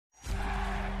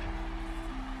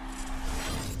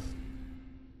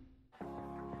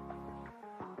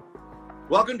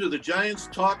Welcome to the Giants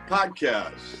Talk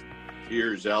podcast.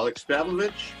 Here's Alex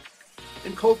Pavlovich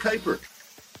and Cole Kuiper.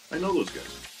 I know those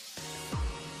guys.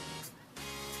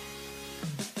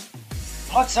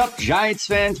 What's up, Giants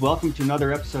fans? Welcome to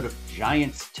another episode of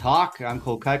Giants Talk. I'm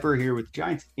Cole Kuiper here with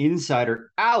Giants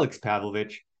insider Alex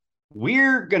Pavlovich.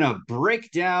 We're going to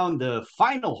break down the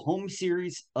final home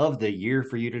series of the year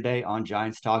for you today on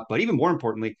Giants Talk. But even more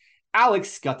importantly,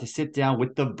 Alex got to sit down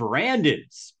with the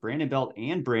Brandons, Brandon Belt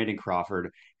and Brandon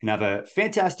Crawford, and have a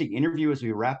fantastic interview as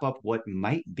we wrap up what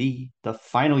might be the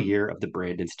final year of the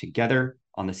Brandons together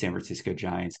on the San Francisco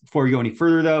Giants. Before we go any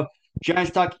further, though,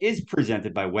 Giants Talk is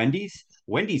presented by Wendy's.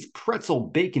 Wendy's Pretzel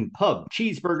Bacon Pub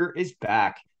Cheeseburger is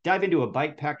back. Dive into a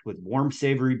bite packed with warm,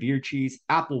 savory beer cheese,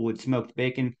 applewood smoked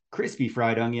bacon, crispy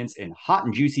fried onions, and hot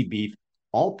and juicy beef,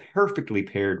 all perfectly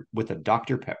paired with a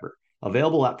Dr. Pepper.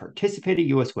 Available at participating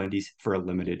U.S. Wendy's for a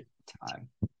limited time.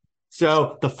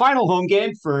 So the final home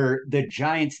game for the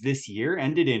Giants this year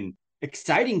ended in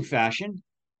exciting fashion.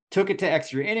 Took it to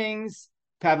extra innings.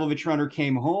 Pavlovich runner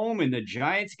came home, and the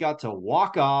Giants got to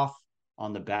walk off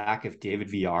on the back of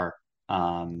David Villar.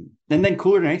 And then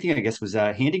cooler than anything, I guess, was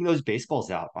handing those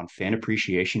baseballs out on Fan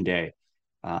Appreciation Day.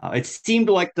 It seemed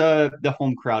like the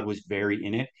home crowd was very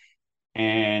in it.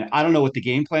 And I don't know what the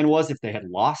game plan was if they had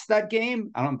lost that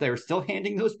game. I don't know if they were still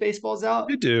handing those baseballs out.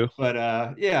 They do. But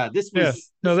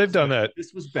they've done that.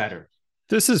 This was better.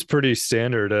 This is pretty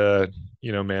standard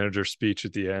manager speech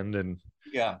at the end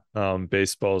and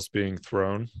baseballs being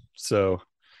thrown. So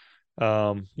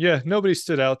nobody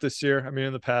stood out this year. I mean,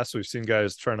 in the past we've seen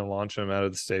guys trying to launch them out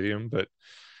of the stadium, but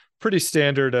pretty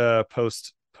standard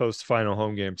post final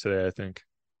home game today, I think.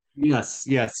 Yes.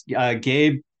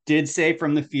 Gabe did say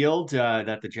from the field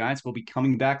that the Giants will be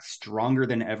coming back stronger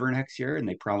than ever next year, and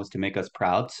they promised to make us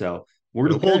proud. So we're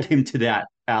going to hold him to that,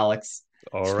 Alex.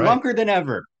 All stronger right. than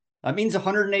ever. That means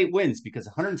 108 wins because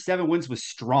 107 wins was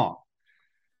strong.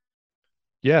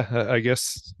 Yeah, I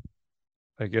guess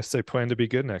they plan to be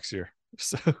good next year.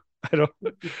 So I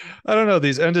don't know.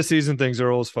 These end of season things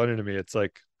are always funny to me. It's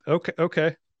like,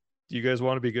 okay. Do you guys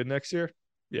want to be good next year?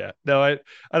 Yeah, no, I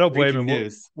don't blame him.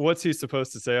 What's he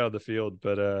supposed to say on the field?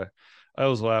 But I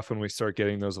always laugh when we start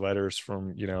getting those letters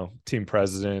from, team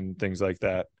president and things like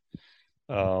that.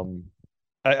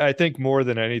 I think more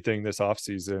than anything this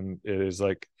offseason, it is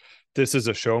like, this is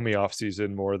a show me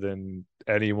offseason more than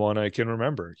anyone I can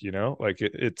remember, like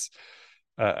it's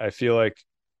I feel like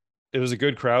it was a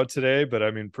good crowd today, but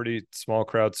I mean, pretty small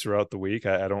crowds throughout the week.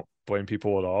 I don't blame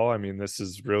people at all. I mean, this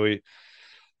is really,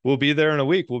 we'll be there in a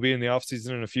week. We'll be in the off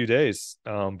season in a few days.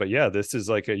 But yeah, this is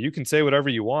like you can say whatever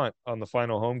you want on the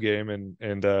final home game.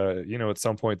 And at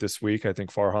some point this week, I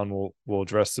think Farhan will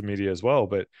address the media as well,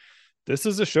 but this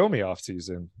is a show me off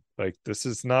season. Like, this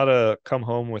is not a come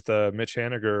home with Mitch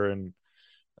Haniger, and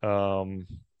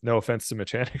no offense to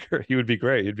Mitch Haniger. He would be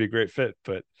great. He'd be a great fit,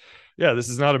 but yeah, this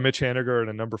is not a Mitch Haniger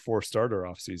and a number 4 starter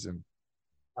off season.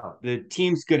 The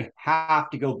team's going to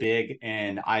have to go big,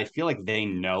 and I feel like they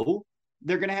know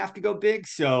they're going to have to go big.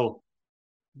 So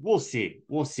we'll see.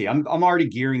 I'm already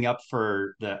gearing up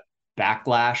for the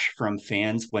backlash from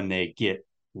fans when they get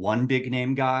one big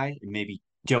name guy and maybe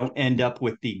don't end up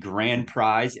with the grand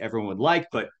prize everyone would like,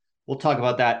 but we'll talk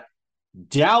about that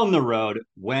down the road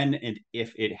when and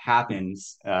if it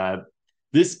happens.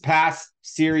 This past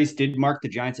series did mark the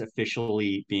Giants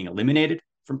officially being eliminated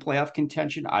from playoff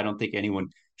contention. I don't think anyone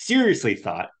seriously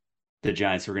thought the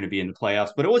Giants were going to be in the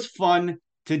playoffs, but it was fun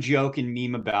to joke and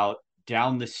meme about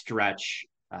down the stretch.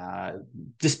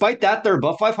 Despite that, they're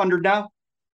above 500 now.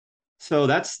 So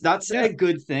that's a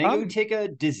good thing. It would take a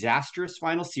disastrous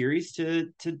final series to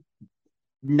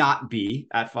not be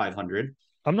at 500.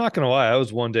 I'm not going to lie. I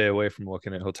was one day away from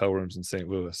looking at hotel rooms in St.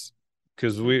 Louis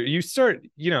because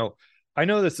I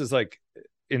know this is like,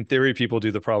 in theory, people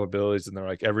do the probabilities and they're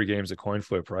like, every game's a coin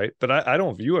flip, right? But I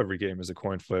don't view every game as a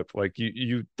coin flip. Like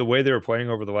the way they were playing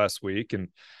over the last week and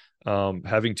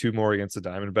having 2 more against the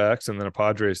Diamondbacks and then a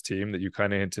Padres team that you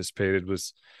kind of anticipated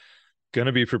was going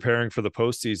to be preparing for the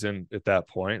postseason at that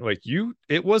point. Like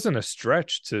it wasn't a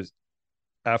stretch to,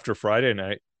 after Friday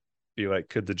night, be like,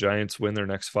 could the Giants win their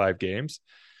next 5 games?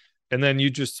 And then you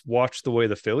just watch the way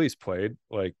the Phillies played.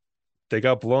 Like, they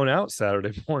got blown out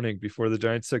Saturday morning before the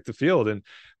Giants took the field. And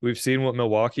we've seen what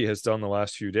Milwaukee has done the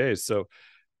last few days. So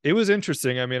it was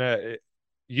interesting. I mean,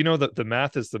 the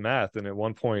math is the math. And at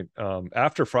one point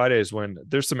after Fridays, when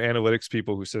there's some analytics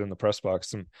people who sit in the press box,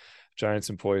 some Giants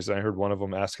employees, and I heard one of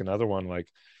them ask another one, like,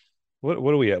 what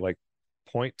are we at? Like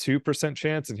 0.2%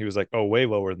 chance? And he was like, oh, way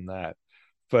lower than that.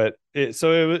 But it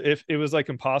was like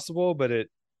impossible, but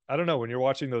I don't know, when you're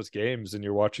watching those games and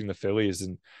you're watching the Phillies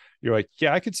and you're like,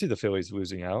 yeah, I could see the Phillies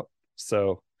losing out.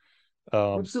 So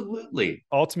Absolutely.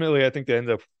 ultimately, I think they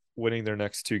ended up winning their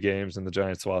next two games, and the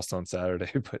Giants lost on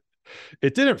Saturday. But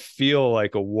it didn't feel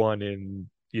like a one in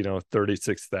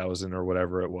 36,000 or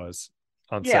whatever it was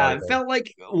on Yeah, it Saturday. felt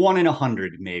like 1 in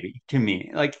 100, maybe to me.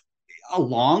 Like a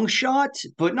long shot,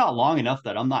 but not long enough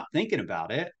that I'm not thinking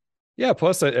about it. Yeah.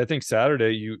 Plus, I think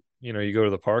Saturday you go to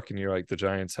the park and you're like the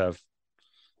Giants have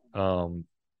um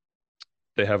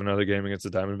they have another game against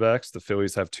the Diamondbacks. The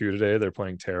Phillies have two today. They're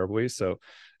playing terribly. So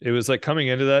it was like coming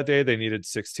into that day, they needed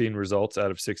 16 results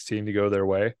out of 16 to go their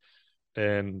way.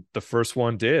 And the first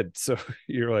one did. So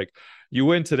you're like, you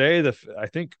win today. I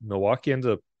think Milwaukee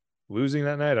ended up losing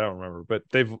that night. I don't remember, but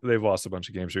they've lost a bunch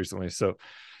of games recently. So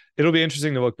it'll be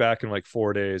interesting to look back in like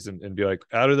 4 days and be like,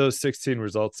 out of those 16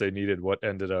 results they needed, what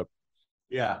ended up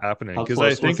Yeah. happening? How Because I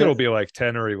close think was it'll it? be like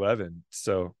 10 or 11.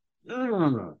 So,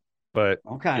 Mm, but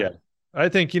okay. yeah, I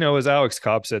think, as Alex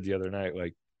Cobb said the other night,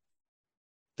 like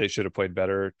they should have played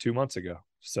better 2 months ago.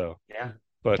 So, Yeah.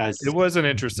 but it As was an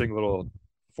interesting little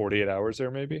 48 hours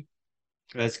there, maybe.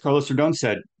 as Carlos Rodon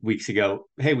said weeks ago,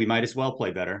 hey, we might as well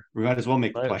play better. We might as well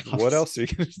make the Right. What playoffs. else are you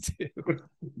going to do?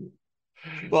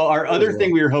 Well, our Might as other thing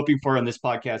well. we were hoping for on this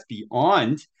podcast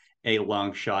beyond a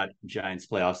long shot Giants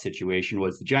playoff situation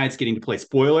was the Giants getting to play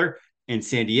spoiler in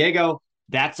San Diego.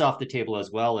 That's off the table as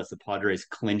well as the Padres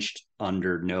clinched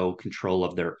under no control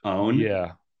of their own.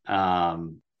 Yeah.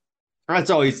 Um, I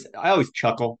always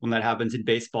chuckle when that happens in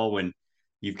baseball when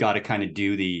you've got to kind of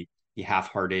do the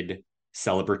half-hearted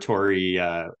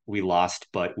celebratory we lost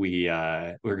but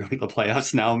we're going to the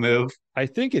playoffs now move. I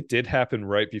think it did happen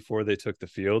right before they took the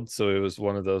field. So it was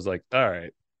one of those like, all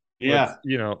right, Yeah.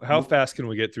 let's, how fast can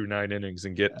we get through 9 innings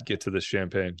and get to this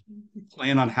champagne?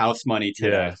 Playing on house money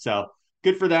today. Yeah. So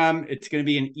good for them. It's going to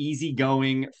be an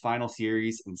easygoing final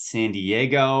series in San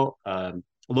Diego.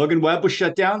 Logan Webb was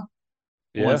shut down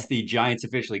Yeah. once the Giants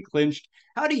officially clinched.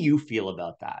 How do you feel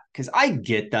about that? Because I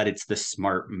get that it's the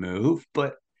smart move,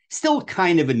 but still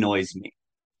kind of annoys me.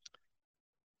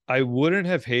 I wouldn't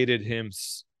have hated him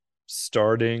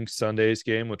starting Sunday's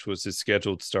game, which was his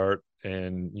scheduled start,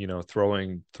 and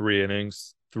throwing 3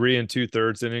 innings, 3 and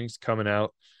 2/3 innings, coming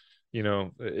out.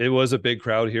 It was a big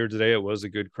crowd here today. It was a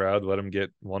good crowd. Let him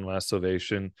get one last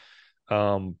ovation.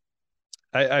 Um,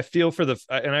 I feel for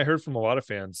and I heard from a lot of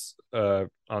fans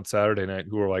on Saturday night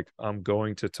who were like, I'm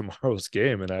going to tomorrow's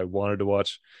game and I wanted to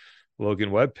watch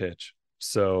Logan Webb pitch.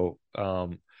 So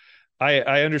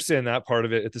I understand that part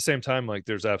of it. At the same time, like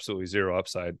there's absolutely zero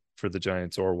upside for the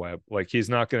Giants or Webb. Like he's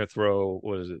not going to throw,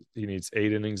 what is it? He needs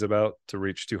 8 innings about to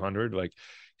reach 200. Like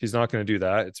he's not going to do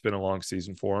that. It's been a long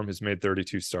season for him. He's made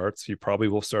 32 starts. He probably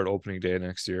will start opening day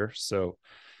next year. So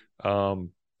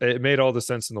it made all the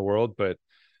sense in the world, but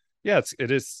yeah, it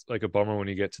is like a bummer when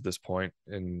you get to this point.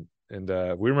 And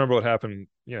we remember what happened.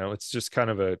 It's just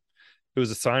kind of it was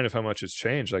a sign of how much it's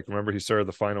changed. Like, remember he started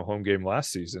the final home game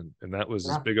last season, and that was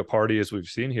as big a party as we've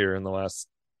seen here in the last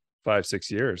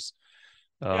 5-6 years.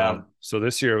 Yeah. So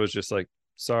this year it was just like,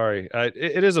 sorry,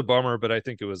 it is a bummer, but I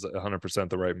think it was 100%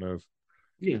 the right move.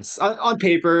 Yes, on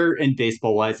paper and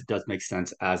baseball wise, it does make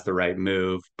sense as the right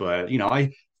move. But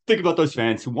I think about those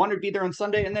fans who wanted to be there on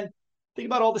Sunday, and then think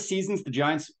about all the seasons the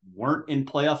Giants weren't in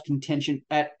playoff contention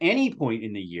at any point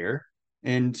in the year,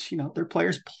 and their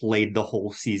players played the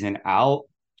whole season out.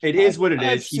 It is what it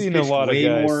I've is. He's seen a pitched lot of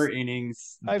way more guys.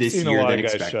 innings I've this seen a year lot than of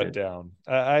guys shut expected. down.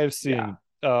 I have Yeah,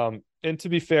 seen, and to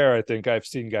be fair, I think I've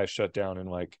seen guys shut down in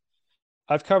like,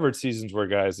 I've covered seasons where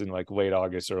guys in like late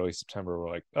August, early September were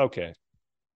like, okay,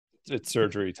 it's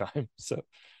surgery time. So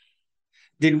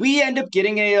did we end up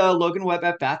getting a Logan Webb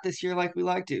at bat this year like we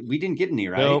liked it? We didn't get any,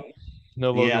 right? nope,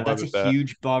 no Yeah, Logan that's Webb a at bat.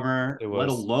 huge bummer, It let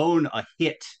was, alone a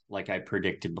hit like I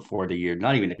predicted before the year.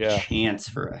 Not even a yeah, chance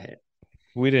for a hit.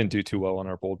 we didn't do too well on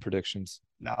our bold predictions.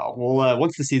 No, well,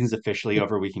 once the season's officially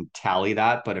over, we can tally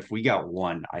that. But if we got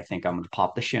one, I think I'm going to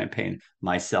pop the champagne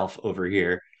myself over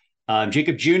here.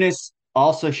 Jacob Junis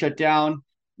also shut down,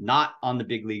 not on the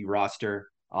big league roster,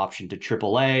 option to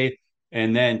AAA.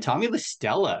 And then Tommy La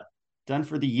Stella, done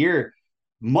for the year,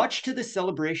 much to the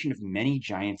celebration of many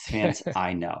Giants fans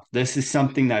I know. This is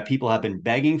something that people have been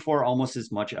begging for almost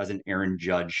as much as an Aaron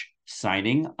Judge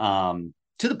signing,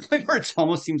 to the point where it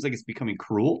almost seems like it's becoming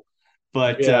cruel.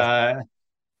 But Yeah,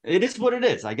 it is what it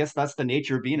is. I guess that's the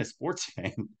nature of being a sports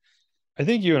fan. I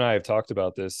think you and I have talked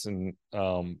about this, and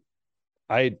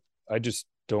I I just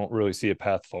don't really see a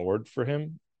path forward for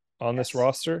him on this Yes.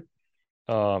 roster,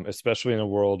 especially in a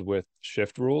world with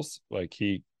shift rules. Like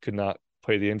he could not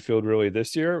play the infield really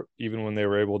this year, even when they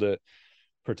were able to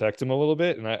protect him a little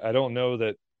bit. And I don't know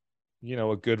that,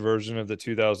 a good version of the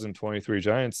 2023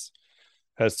 Giants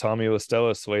has Tommy La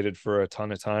Stella slated for a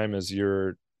ton of time as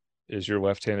your is your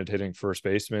left-handed hitting first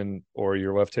baseman or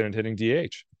your left-handed hitting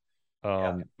DH.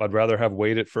 I'd rather have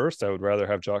Wade at first. I would rather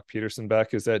have Jock Peterson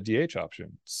back as that DH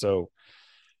option. So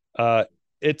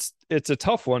it's a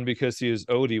tough one because he is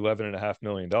owed $11.5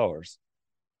 million.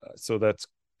 So that's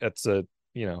a,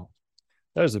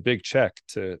 that is a big check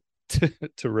to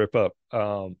rip up.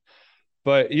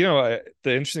 But the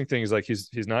interesting thing is, like, he's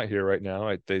not here right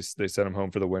now. They sent him home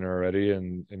for the winter already,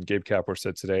 and Gabe Kapler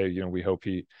said today, we hope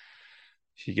he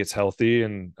gets healthy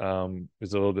and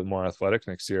is a little bit more athletic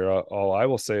next year. All I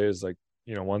will say is, like,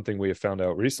 one thing we have found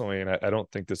out recently, and I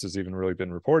don't think this has even really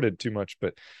been reported too much,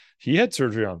 but he had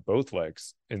surgery on both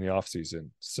legs in the off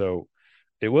season. So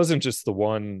it wasn't just the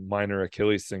one minor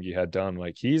Achilles thing he had done.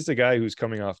 Like, he's the guy who's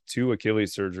coming off 2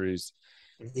 Achilles surgeries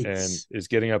and is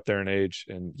getting up there in age.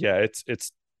 And yeah,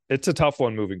 it's a tough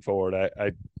one moving forward.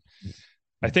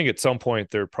 I think at some point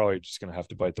they're probably just going to have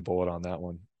to bite the bullet on that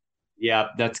one. Yeah,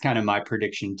 that's kind of my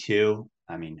prediction too.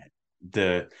 I mean,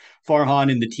 the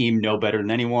Farhan and the team know better than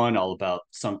anyone all about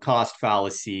sunk cost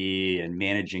fallacy and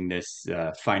managing this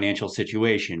financial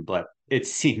situation, but it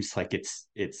seems like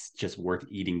it's just worth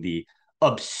eating the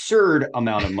absurd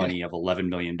amount of money of $11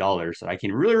 million. So I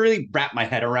can really wrap my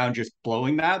head around just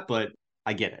blowing that, but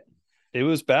I get it. It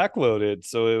was backloaded,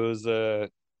 so it was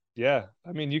yeah.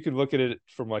 I mean, you could look at it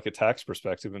from like a tax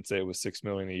perspective and say it was $6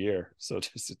 million a year. So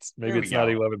it's maybe it's not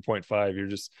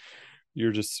 11.5.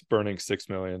 You're just burning $6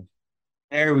 million.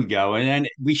 There we go. And then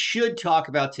we should talk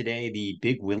about today the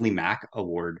big Willie Mack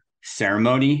Award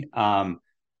ceremony.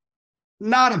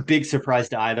 Not a big surprise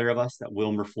to either of us that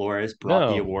Wilmer Flores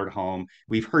brought the award home.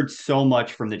 We've heard so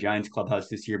much from the Giants clubhouse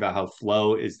this year about how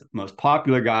Flo is the most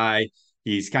popular guy.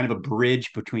 He's kind of a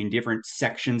bridge between different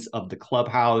sections of the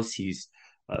clubhouse. He's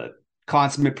a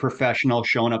consummate professional,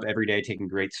 showing up every day, taking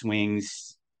great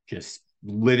swings, just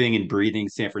living and breathing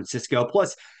San Francisco.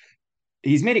 Plus,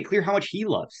 he's made it clear how much he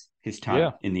loves his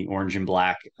time in the orange and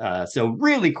black. So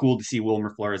really cool to see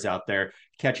Wilmer Flores out there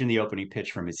catching the opening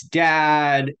pitch from his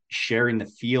dad, sharing the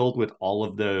field with all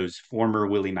of those former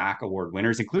Willie Mack Award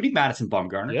winners, including Madison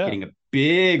Bumgarner, getting a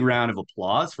big round of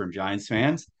applause from Giants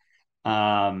fans.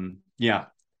 Awesome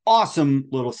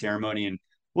little ceremony. And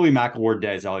Willie Mack Award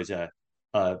Day is always a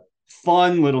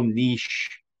fun little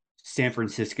niche San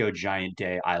Francisco Giant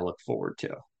day I look forward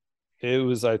to. It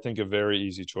was, I think, a very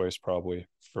easy choice probably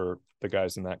for the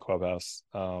guys in that clubhouse.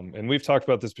 And we've talked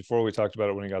about this before. We talked about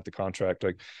it when he got the contract.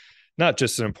 Like, not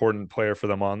just an important player for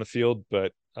them on the field,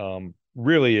 but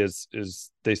really is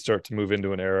they start to move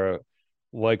into an era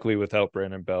likely without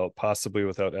Brandon Belt, possibly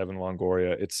without Evan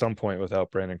Longoria, at some point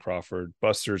without Brandon Crawford.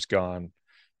 Buster's gone.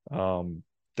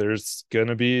 There's going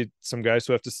to be some guys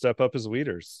who have to step up as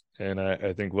leaders. And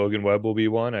I think Logan Webb will be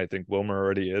one. I think Wilmer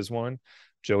already is one.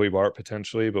 Joey Bart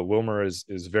potentially, but Wilmer is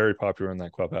very popular in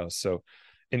that clubhouse. So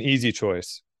an easy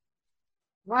choice.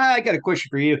 I got a question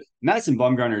for you. Madison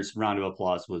Bumgarner's round of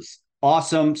applause was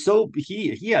awesome. So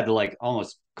he had to like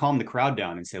almost calm the crowd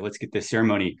down and say, let's get this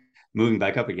ceremony moving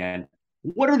back up again.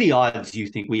 What are the odds you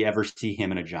think we ever see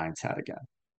him in a Giants hat again?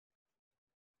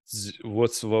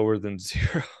 What's lower than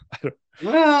 0?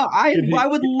 Well, I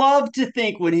would love to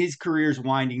think when his career's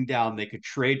winding down, they could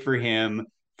trade for him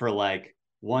for like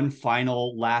one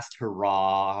final last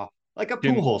hurrah, like a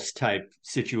Pujols type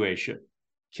situation.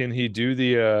 Can he do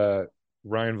the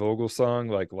Ryan Vogel song,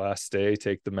 like Last Day,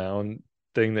 Take the Mound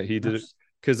thing that he did?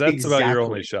 Because that's about your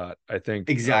only shot, I think.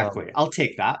 Exactly. I'll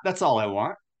take that. That's all I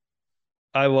want.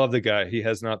 I love the guy. He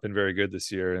has not been very good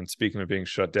this year. And speaking of being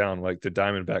shut down, like the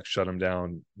Diamondbacks shut him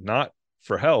down, not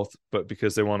for health, but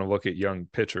because they want to look at young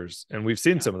pitchers. And we've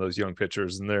seen some of those young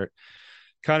pitchers and they're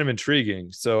kind of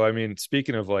intriguing. So, I mean,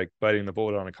 speaking of like biting the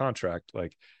bullet on a contract,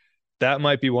 like that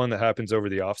might be one that happens over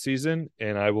the offseason.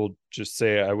 And I will just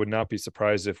say, I would not be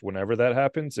surprised if whenever that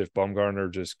happens, if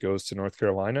Bumgarner just goes to North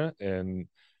Carolina and,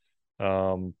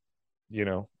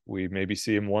 we maybe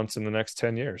see him once in the next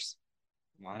 10 years.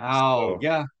 Wow. So,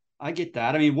 yeah, I get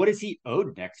that. I mean, what is he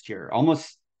owed next year?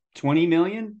 Almost 20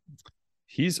 million?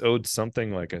 He's owed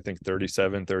something like, I think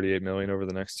 37, 38 million over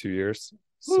the next 2 years.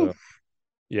 So, oof.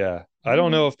 Yeah, I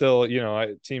don't know if they'll,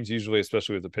 teams usually,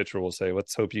 especially with the pitcher, will say,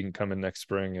 let's hope you can come in next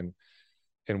spring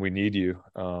and we need you.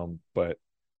 But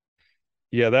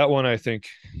yeah, that one, I think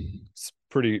it's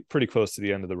pretty close to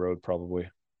the end of the road, probably.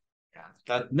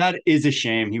 Yeah, that is a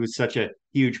shame. He was such a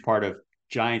huge part of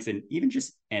Giants and even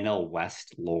just NL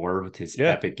West lore with his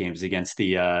epic games against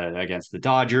the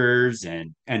Dodgers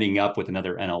and ending up with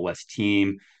another NL West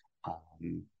team.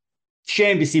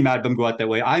 Shame to see Mad Bum go out that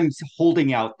way. I'm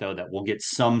holding out though that we'll get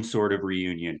some sort of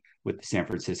reunion with the San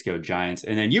Francisco Giants.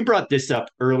 And then you brought this up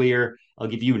earlier. I'll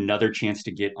give you another chance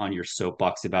to get on your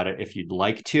soapbox about it if you'd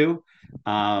like to.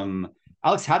 Um,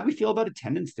 Alex, how do we feel about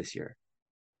attendance this year?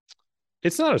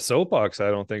 It's not a soapbox,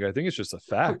 I don't think. I think it's just a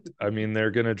fact. I mean,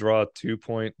 they're going to draw they're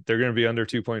going to be under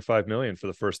 2.5 million for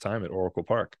the first time at Oracle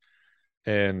Park.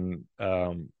 And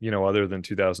other than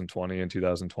 2020 and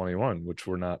 2021, which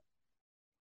were not,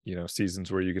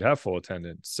 seasons where you could have full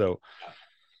attendance. So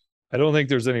I don't think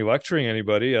there's any lecturing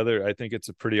anybody. I think it's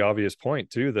a pretty obvious point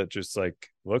too, that just like,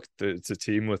 look, it's a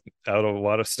team without a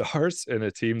lot of stars and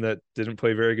a team that didn't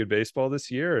play very good baseball this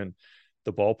year. And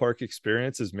the ballpark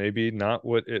experience is maybe not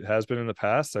what it has been in the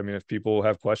past. I mean, if people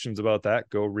have questions about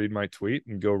that, go read my tweet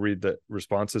and go read the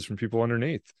responses from people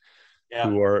underneath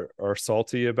who are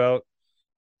salty about.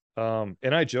 And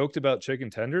I joked about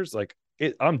chicken tenders. Like,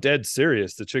 I'm dead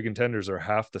serious. The chicken tenders are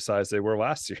half the size they were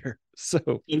last year.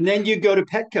 So, and then you go to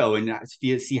Petco and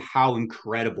see how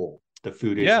incredible the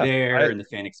food is there and the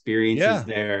fan experience is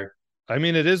there. I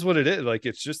mean, it is what it is. Like,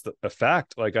 it's just a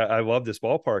fact. Like, I love this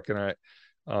ballpark, and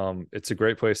it's a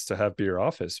great place to have beer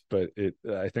office, but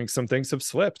I think some things have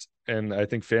slipped, and I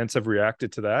think fans have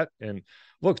reacted to that. And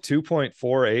look,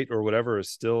 2.48 or whatever is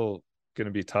still going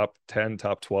to be top 10,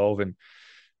 top 12. And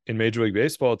in Major League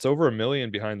Baseball, it's over 1 million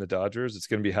behind the Dodgers. It's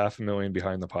going to be 500,000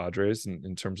 behind the Padres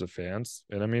in terms of fans.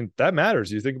 And I mean, that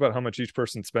matters. You think about how much each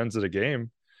person spends at a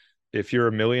game. If you're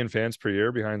 1 million fans per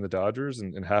year behind the Dodgers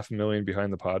and 500,000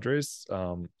 behind the Padres,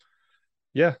 I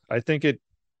think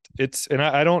it's, and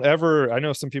I don't ever, I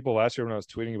know some people last year when I was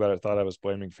tweeting about it thought I was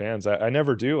blaming fans. I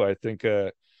never do. I think,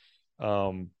 it's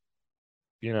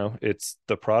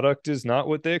the product is not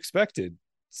what they expected.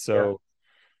 So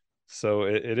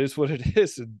it is what it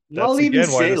is. And that's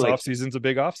again why this offseason's a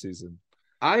big offseason.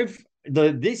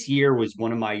 This year was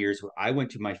one of my years where I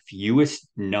went to my fewest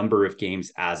number of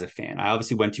games as a fan. I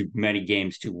obviously went to many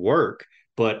games to work,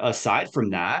 but aside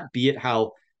from that, be it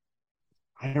how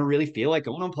I don't really feel like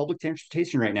going on public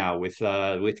transportation right now with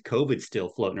COVID still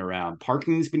floating around.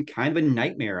 Parking's been kind of a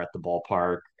nightmare at the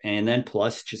ballpark, and then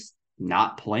plus just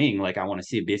not playing like I want to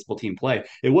see a baseball team play.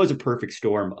 It was a perfect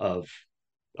storm of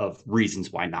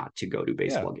reasons why not to go to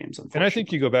baseball games. And I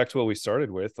think you go back to what we started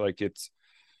with, like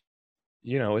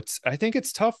I think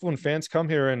it's tough when fans come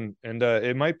here and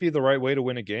it might be the right way to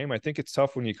win a game. I think it's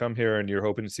tough when you come here and you're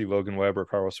hoping to see Logan Webb or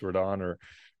Carlos Rodon or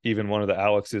even one of the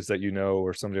Alexes that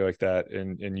or somebody like that,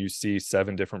 and you see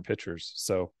 7 different pitchers.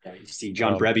 So you see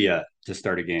John Brebbia to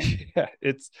start a game. Yeah,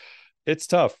 it's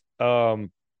tough. I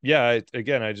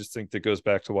just think that goes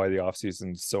back to why the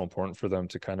offseason is so important for them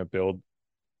to kind of build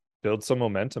some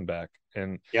momentum back.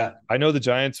 And I know the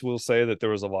Giants will say that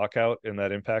there was a lockout and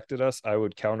that impacted us. I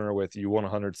would counter with, you won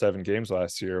 107 games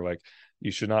last year. Like, you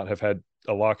should not have had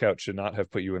a lockout, should not have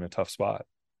put you in a tough spot.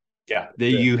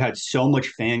 You had so much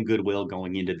fan goodwill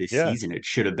going into this season. It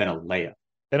should have been a layup.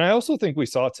 And I also think we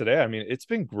saw it today. I mean, it's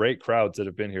been great crowds that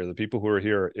have been here. The people who are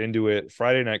here are into it.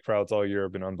 Friday night crowds all year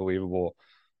have been unbelievable.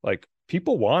 Like,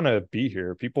 people want to be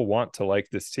here. People want to like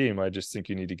this team. I just think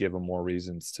you need to give them more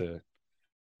reasons to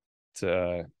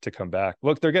come back.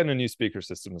 Look, they're getting a new speaker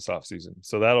system this offseason,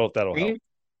 so that'll help.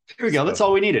 Here we go. That's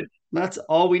all we needed.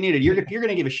 You're going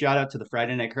to give a shout out to the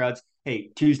Friday night crowds.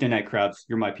 Hey, Tuesday night crowds,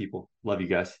 you're my people. Love you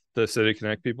guys. The City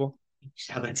Connect people.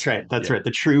 Yeah, that's right. Right. The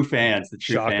true fans.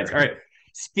 Fans. All right.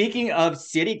 Speaking of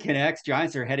City Connects,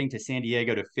 Giants are heading to San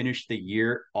Diego to finish the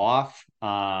year off.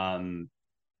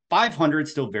 500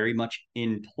 still very much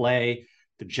in play.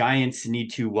 The Giants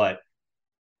need to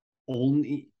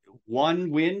only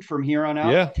one win from here on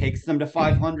out takes them to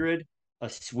 500. A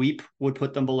sweep would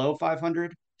put them below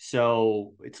 500.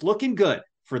 So it's looking good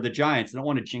for the Giants. I don't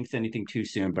want to jinx anything too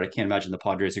soon, but I can't imagine the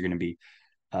Padres are going to be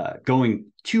going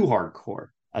too hardcore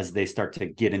as they start to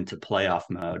get into playoff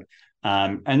mode.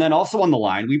 And then also on the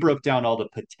line, we broke down all the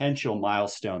potential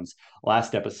milestones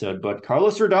last episode, but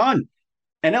Carlos Rodon,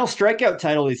 NL strikeout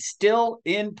title is still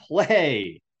in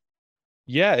play.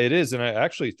 Yeah, it is. And I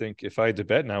actually think if I had to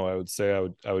bet now, I would say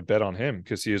I would bet on him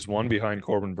because he is one behind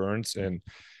Corbin Burns. And,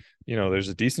 there's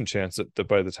a decent chance that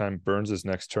by the time Burns'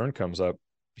 next turn comes up,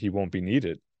 he won't be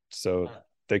needed. So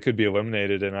they could be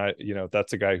eliminated. And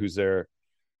that's a guy who's there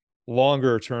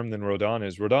longer term than Rodon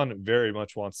is. Rodon very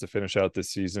much wants to finish out this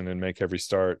season and make every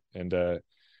start. And I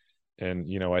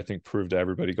think prove to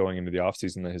everybody going into the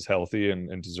offseason that he's healthy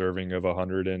and deserving of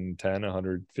 110,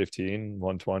 115,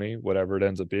 120, whatever it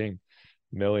ends up being.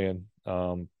 Million.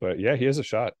 But yeah, he has a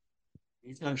shot.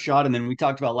 He's got a shot. And then we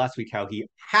talked about last week how he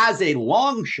has a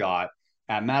long shot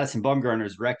at Madison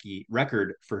Bumgarner's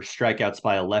record for strikeouts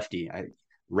by a lefty.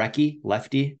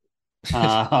 Lefty?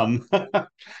 Um,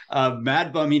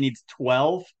 Mad Bum, he needs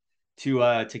 12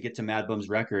 to get to Mad Bum's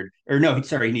record. Or no,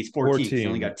 sorry, he needs 14 because he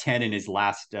only 14. got 10 in his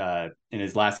last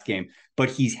game. But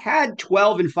he's had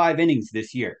 12 in 5 innings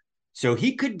this year. So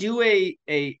he could do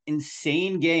a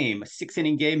insane game, a 6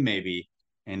 inning game maybe,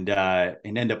 and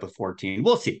end up with 14.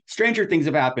 We'll see. Stranger things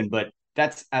have happened, but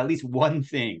that's at least one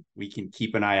thing we can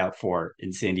keep an eye out for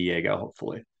in San Diego,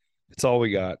 hopefully. It's all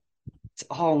we got. It's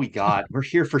all we got. We're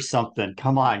here for something.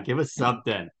 Come on, give us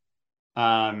something.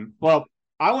 Well,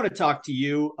 I want to talk to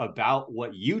you about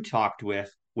what you talked with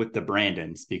the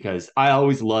Brandons, because I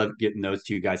always love getting those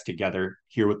two guys together,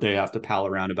 hear what they have to pal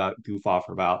around about, goof off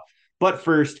about. But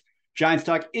first, Giants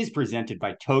Talk is presented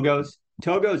by Togo's.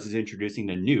 Togo's is introducing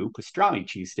the new pastrami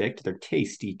cheesesteak to their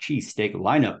tasty cheesesteak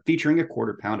lineup, featuring a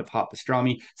quarter pound of hot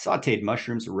pastrami, sauteed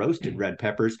mushrooms, roasted red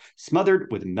peppers, smothered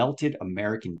with melted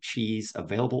American cheese,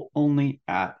 available only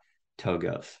at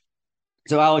Togo's.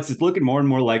 So, Alex, it's looking more and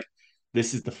more like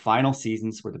this is the final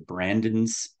seasons where the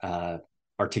Brandons are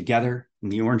together in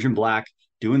the orange and black,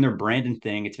 doing their Brandon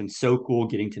thing. It's been so cool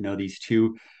getting to know these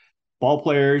two ball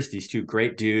players, these two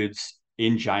great dudes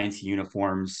in Giants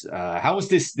uniforms. How was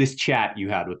this chat you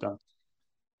had with them?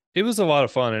 It was a lot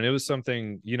of fun, and it was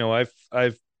something,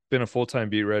 I've been a full-time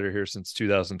beat writer here since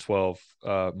 2012.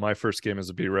 My first game as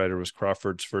a beat writer was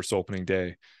Crawford's first opening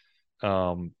day.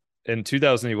 In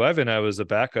 2011, I was a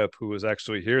backup who was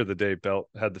actually here the day Belt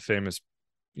had the famous,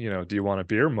 do you want a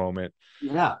beer moment?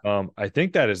 Yeah. I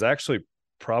think that is actually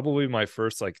probably my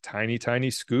first like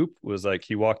tiny scoop. Was like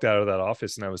he walked out of that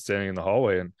office and I was standing in the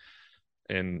hallway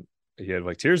and he had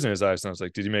like tears in his eyes and I was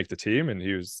like, "Did you make the team?" And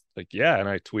he was like, "Yeah." And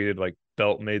I tweeted like,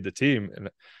 "Belt made the team." And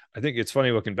I think it's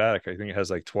funny looking back. I think it has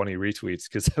like 20 retweets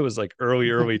because it was like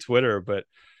early Twitter. But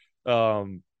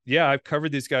yeah, I've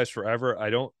covered these guys forever.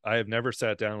 I have never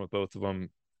sat down with both of them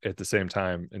at the same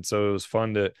time. And so it was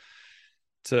fun to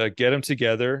get them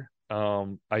together.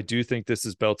 I do think this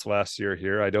is Belt's last year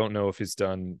here. I don't know if he's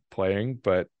done playing,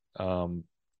 but I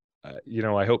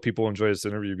hope people enjoy this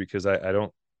interview because I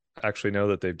don't actually know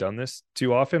that they've done this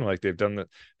too often. Like they've done that.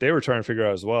 They were trying to figure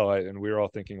out as well. And we were all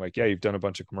thinking like, yeah, you've done a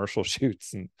bunch of commercial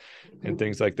shoots and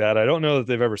things like that. I don't know that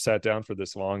they've ever sat down for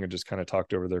this long and just kind of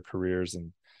talked over their careers.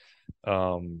 And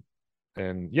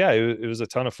yeah, it was a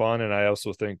ton of fun. And I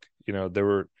also think, there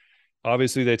were,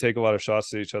 obviously they take a lot of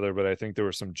shots at each other, but I think there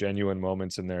were some genuine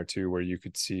moments in there too, where you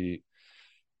could see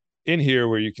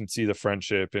the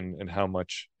friendship and how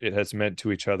much it has meant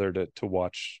to each other to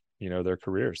watch, their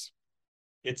careers.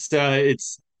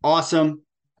 It's awesome.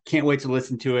 Can't wait to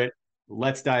listen to it.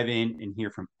 Let's dive in and hear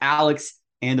from Alex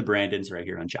and the Brandons right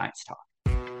here on Giants Talk.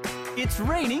 It's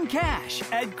raining cash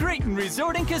at Grayton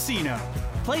Resort and Casino.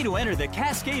 Play to enter the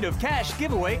Cascade of Cash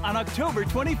giveaway on October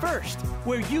 21st,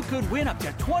 where you could win up to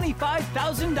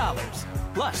 $25,000.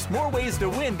 Plus, more ways to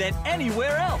win than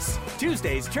anywhere else.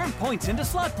 Tuesdays, turn points into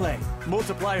slot play.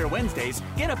 Multiplier Wednesdays,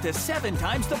 get up to 7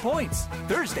 times the points.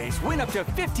 Thursdays, win up to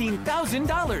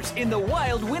 $15,000 in the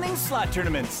wild winning slot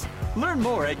tournaments. Learn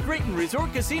more at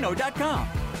GraytonResortCasino.com.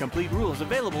 Complete rules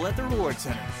available at the Reward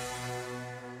Center.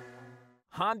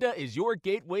 Honda is your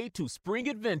gateway to spring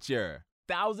adventure.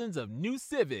 Thousands of new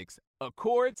Civics,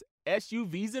 Accords,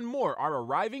 SUVs, and more are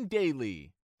arriving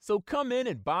daily. So come in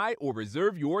and buy or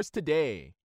reserve yours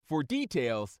today. For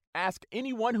details, ask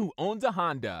anyone who owns a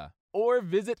Honda or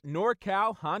visit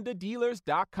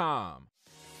NorCalHondaDealers.com.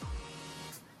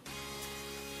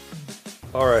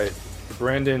 All right,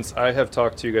 Brandons, I have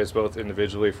talked to you guys both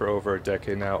individually for over a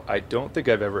decade now. I don't think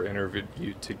I've ever interviewed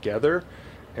you together.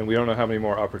 And we don't know how many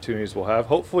more opportunities we'll have.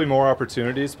 Hopefully more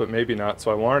opportunities, but maybe not.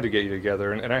 So I wanted to get you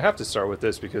together. And I have to start with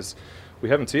this because we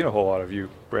haven't seen a whole lot of you,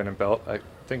 Brandon Belt. I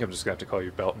think I'm just going to have to call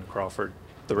you Belt and Crawford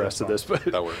the rest of this. But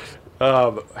that works.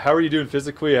 How are you doing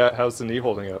physically? How's the knee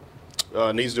holding up?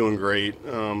 Knee's doing great.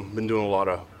 Been doing a lot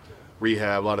of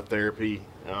rehab, a lot of therapy.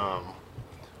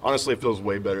 Honestly, it feels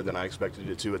way better than I expected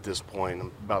it to at this point.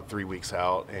 I'm about 3 weeks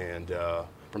out and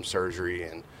from surgery.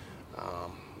 And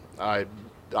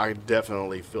I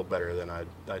definitely feel better than I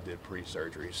did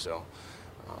pre-surgery, so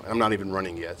I'm not even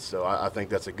running yet, so I think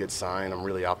that's a good sign. I'm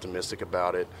really optimistic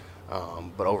about it,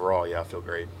 but overall, yeah, I feel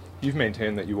great. You've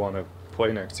maintained that you want to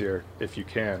play next year if you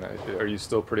can. Are you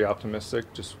still pretty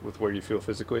optimistic just with where you feel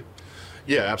physically?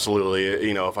 Yeah, absolutely.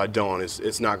 If I don't,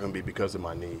 it's not going to be because of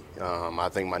my knee. I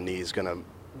think my knee is going to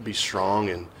be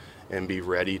strong and be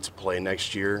ready to play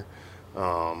next year,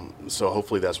 so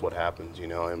hopefully that's what happens,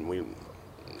 and we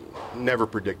never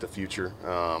predict the future,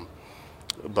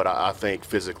 but I think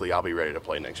physically I'll be ready to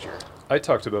play next year. I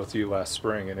talked to both of you last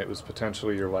spring, and it was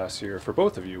potentially your last year for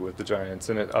both of you with the Giants,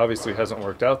 and it obviously hasn't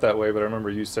worked out that way, but I remember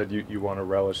you said you want to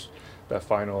relish that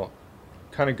final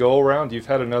kind of go around? You've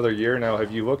had another year now.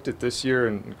 Have you looked at this year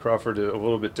and Crawford a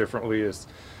little bit differently? Is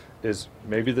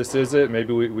maybe this is it?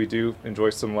 Maybe we do enjoy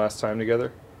some last time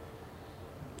together?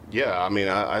 Yeah, I mean,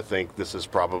 I think this is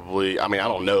probably, I mean, I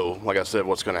don't know, like I said,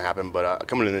 what's going to happen, but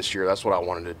coming in this year, that's what I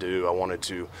wanted to do. I wanted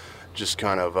to just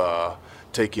kind of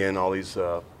take in all these,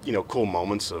 cool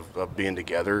moments of being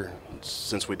together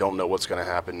since we don't know what's going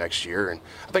to happen next year. And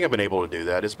I think I've been able to do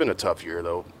that. It's been a tough year,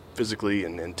 though, physically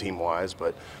and team-wise,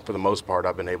 but for the most part,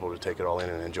 I've been able to take it all in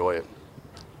and enjoy it.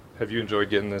 Have you enjoyed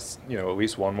getting this, at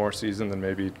least one more season than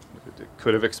maybe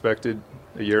could have expected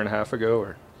a year and a half ago?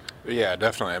 Or? Yeah,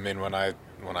 definitely. I mean, when I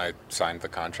signed the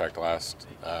contract last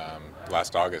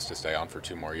August to stay on for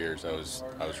 2 more years, I was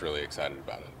really excited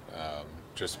about it.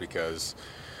 Just because,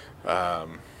 I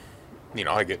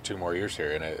get 2 more years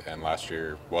here, and last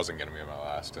year wasn't going to be my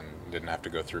last, and didn't have to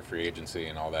go through free agency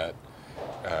and all that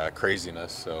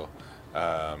craziness. So,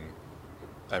 I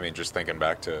mean, just thinking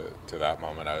back to that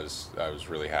moment, I was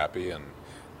really happy, and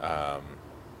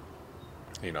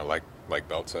like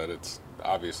Belt said, it's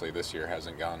obviously this year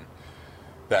hasn't gone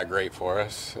that great for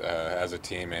us as a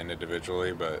team and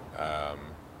individually, but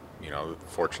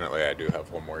fortunately I do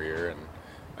have 1 more year, and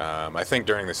I think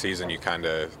during the season you kind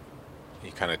of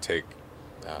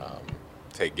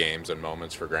take games and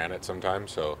moments for granted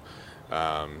sometimes. So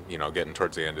getting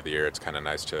towards the end of the year, it's kind of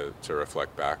nice to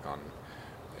reflect back on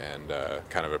and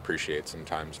kind of appreciate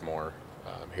sometimes more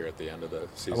here at the end of the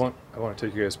season. I want to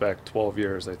take you guys back 12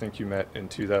 years. I think you met in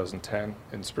 2010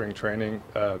 in spring training.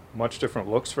 Much different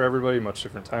looks for everybody, much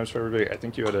different times for everybody. I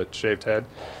think you had a shaved head,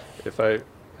 if I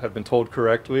have been told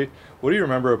correctly. What do you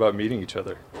remember about meeting each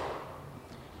other?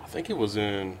 I think it was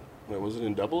in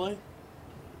AA?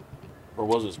 Or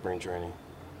was it spring training?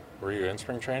 Were you in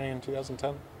spring training in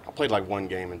 2010? I played like 1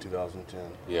 game in 2010.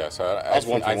 Yeah, so I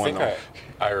think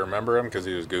I remember him because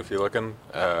he was goofy looking.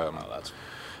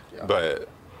 But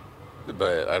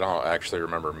I don't actually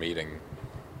remember meeting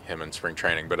him in spring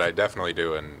training. But I definitely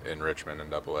do in Richmond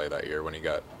in AA that year when he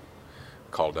got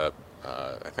called up,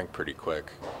 I think pretty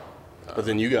quick. But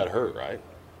then you got hurt, right?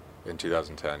 In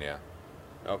 2010, yeah.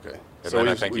 Okay. And so then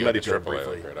I think we you met had each other AAA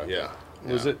briefly. right after. Yeah.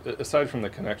 Was it, aside from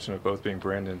the connection of both being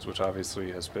Brandons, which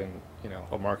obviously has been,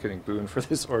 a marketing boon for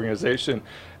this organization,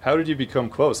 how did you become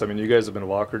close? I mean, you guys have been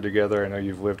Walker together. I know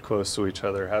you've lived close to each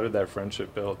other. How did that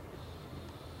friendship build?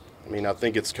 I mean, I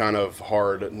think it's kind of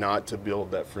hard not to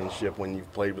build that friendship when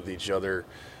you've played with each other.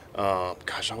 I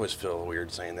always feel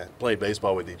weird saying that. Played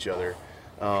baseball with each other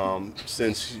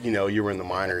since, you were in the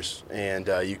minors, and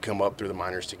you come up through the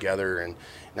minors together, and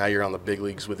now you're on the big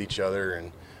leagues with each other,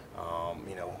 and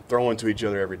throwing to each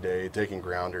other every day, taking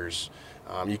grounders.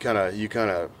 You kind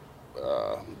of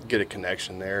get a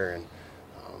connection there,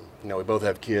 and we both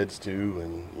have kids too,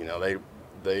 and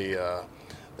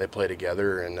they play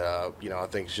together, and I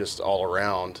think it's just all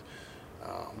around,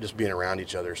 just being around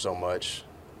each other so much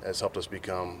has helped us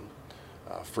become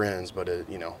friends, but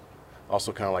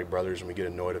also kind of like brothers, and we get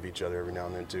annoyed of each other every now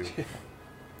and then too.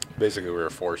 Basically, we were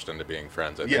forced into being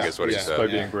friends, I think is what he said. By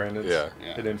being Brandons? Yeah.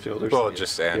 And infielders? Well,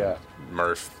 and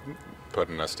Murph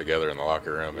putting us together in the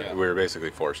locker room. Yeah. We were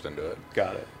basically forced into it.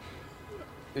 Got it.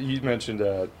 You mentioned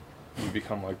you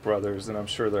become like brothers, and I'm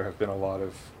sure there have been a lot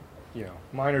of,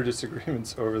 minor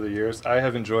disagreements over the years. I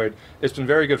have enjoyed, it's been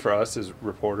very good for us as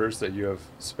reporters that you have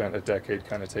spent a decade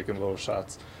kind of taking little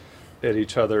shots at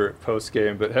each other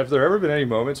post-game, but have there ever been any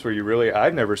moments where you really,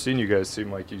 I've never seen you guys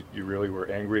seem like you really were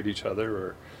angry at each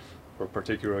other or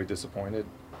particularly disappointed?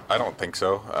 I don't think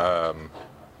so.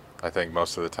 I think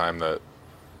most of the time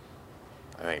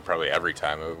probably every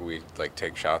time we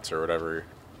take shots or whatever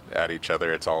at each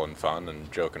other, it's all in fun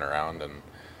and joking around, and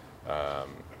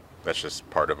that's just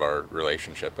part of our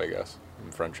relationship, I guess,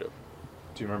 and friendship.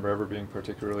 Do you remember ever being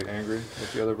particularly angry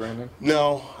with the other Brandon?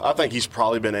 No, I think he's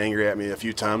probably been angry at me a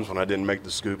few times when I didn't make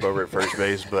the scoop over at first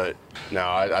base, but no,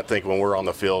 I think when we're on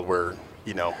the field,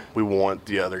 we want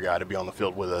the other guy to be on the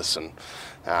field with us, and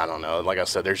I don't know. Like I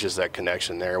said, there's just that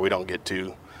connection there. We don't get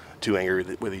too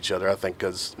angry with each other. I think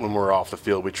because when we're off the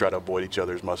field, we try to avoid each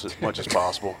other as much as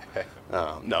possible.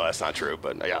 No, that's not true,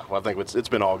 but yeah, I think it's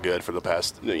been all good for the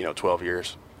past 12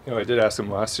 years. I did ask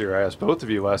him last year. I asked both of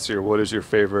you last year, what is your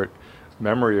favorite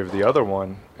memory of the other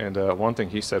one? And one thing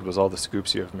he said was all the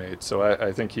scoops you have made. So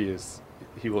I think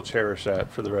he will cherish that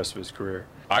for the rest of his career.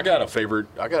 I got a favorite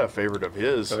of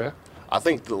his. Oh yeah. I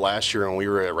think the last year when we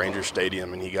were at Ranger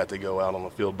Stadium and he got to go out on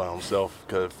the field by himself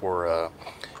for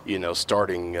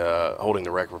starting holding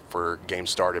the record for games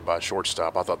started by a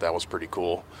shortstop. I thought that was pretty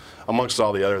cool, amongst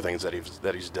all the other things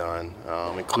that he's done,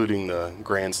 including the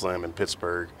Grand Slam in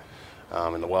Pittsburgh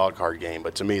and the wild card game.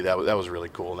 But to me, that was really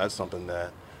cool, and that's something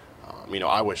that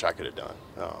I wish I could have done.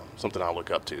 Something I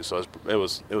look up to. So it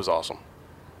was awesome.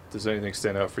 Does anything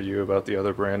stand out for you about the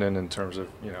other Brandon in terms of,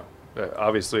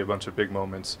 obviously a bunch of big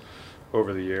moments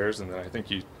over the years, and then I think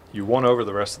you won over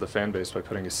the rest of the fan base by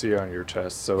putting a C on your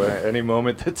chest. So any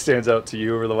moment that stands out to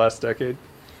you over the last decade?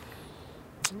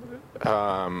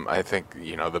 I think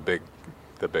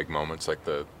the big moments like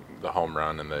the home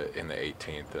run in the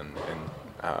 18th and in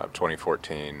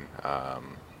 2014.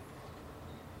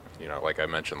 Like I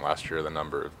mentioned last year, the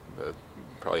number of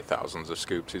probably thousands of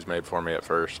scoops he's made for me at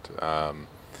first.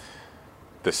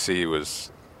 The C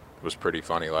was pretty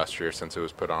funny last year since it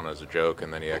was put on as a joke,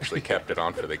 and then he actually kept it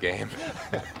on for the game.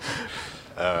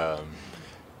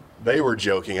 They were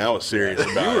joking. I was serious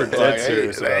about it. You were dead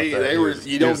serious about that. They were.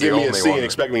 You don't give me a C and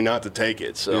expect me not to take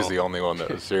it. So he was the only one that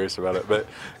was serious about it. But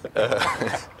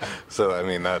so I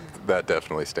mean that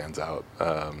definitely stands out.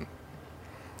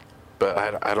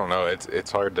 But I don't know.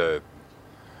 It's hard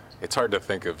to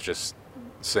think of just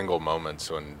single moments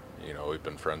when we've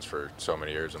been friends for so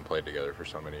many years and played together for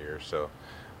so many years. So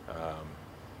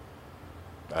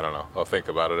I don't know. I'll think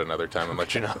about it another time and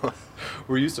let you know.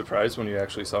 Were you surprised when you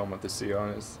actually saw him with the C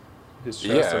on his chest?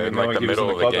 Yeah, in like the middle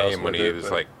of the game when he was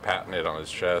like patting it on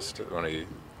his chest when he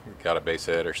got a base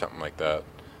hit or something like that.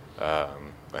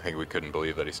 I think we couldn't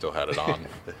believe that he still had it on.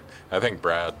 I think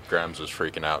Brad Grimes was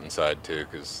freaking out inside too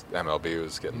because MLB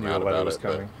was getting mad about it.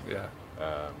 Coming.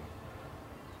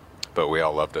 But we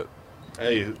all loved it.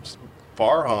 Hey,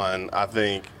 Farhan, I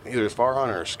think either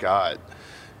Farhan or Scott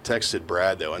texted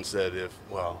Brad though and said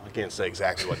I can't say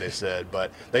exactly what they said,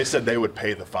 but they said they would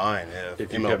pay the fine if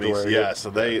MLB. So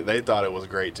they thought it was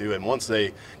great too, and once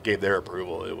they gave their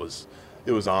approval, it was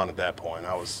on at that point.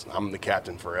 I'm the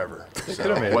captain forever.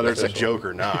 So whether it's a joke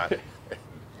or not,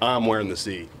 I'm wearing the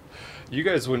C. You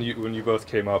guys, when you both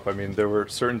came up, I mean, there were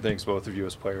certain things both of you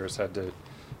as players had to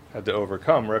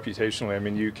overcome reputationally. I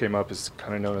mean, you came up as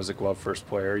kind of known as a glove first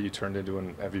player. You turned into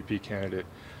an MVP candidate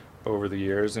over the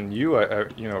years, and you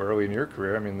early in your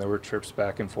career, I mean, there were trips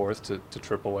back and forth to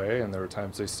AAA, and there were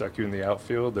times they stuck you in the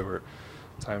outfield. There were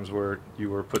times where you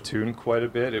were platooned quite a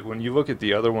bit. When you look at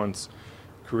the other one's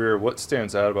career, what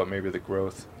stands out about maybe the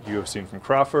growth you have seen from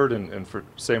Crawford, and for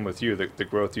same with you, the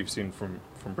growth you've seen from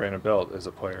Brandon Belt as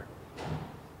a player?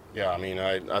 Yeah, I mean,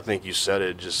 I think you said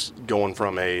it. Just going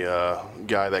from a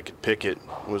guy that could pick it,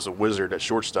 was a wizard at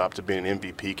shortstop, to being an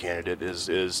MVP candidate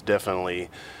is definitely,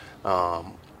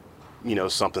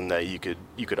 something that you could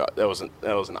that was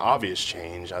an obvious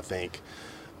change. I think,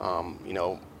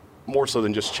 more so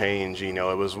than just change.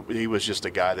 He was just a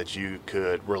guy that you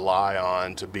could rely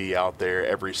on to be out there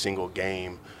every single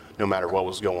game, no matter what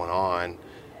was going on.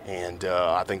 And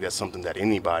I think that's something that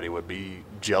anybody would be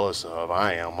jealous of.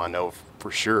 I know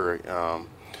for sure.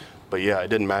 But yeah, it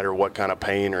didn't matter what kind of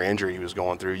pain or injury he was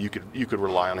going through. You could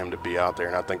rely on him to be out there,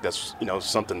 and I think that's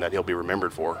something that he'll be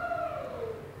remembered for.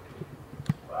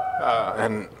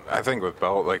 And I think with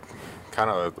Belt, like kind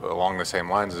of along the same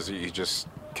lines, is he just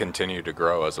continued to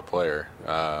grow as a player,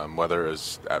 whether it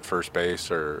was at first base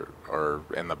or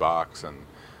in the box. And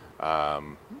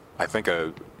I think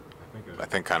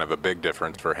kind of a big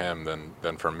difference for him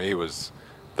than for me was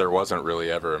there wasn't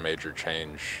really ever a major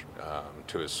change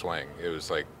to his swing.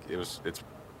 It's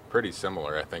pretty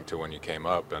similar, I think, to when you came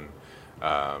up, and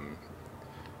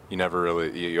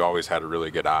you always had a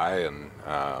really good eye, and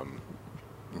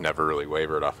you never really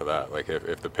wavered off of that. Like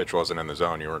if the pitch wasn't in the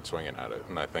zone, you weren't swinging at it,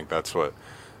 and I think that's what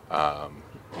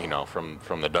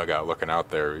from the dugout looking out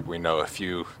there, we know if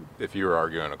you were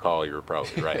arguing a call, you were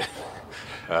probably right.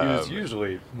 He was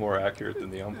usually more accurate than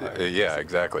the umpire. Yeah,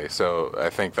 exactly. So I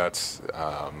think that's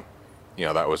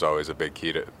that was always a big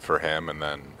key for him, and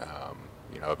then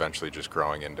eventually just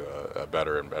growing into a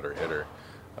better and better hitter,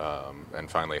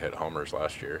 and finally hit homers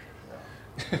last year.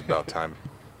 It's about time.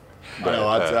 But,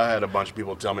 I had a bunch of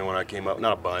people tell me when I came up,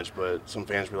 not a bunch, but some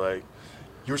fans were like,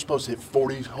 "You were supposed to hit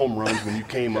 40 home runs when you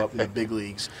came up in the big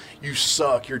leagues. You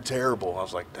suck. You're terrible." I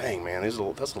was like, "Dang, man,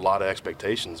 that's a lot of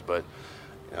expectations." But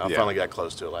I finally got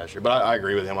close to it last year. But I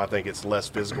agree with him. I think it's less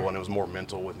physical and it was more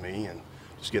mental with me, and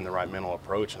just getting the right mental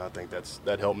approach. And I think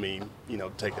that helped me,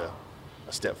 take a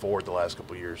step forward the last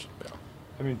couple of years. Yeah.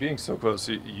 I mean, being so close,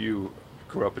 you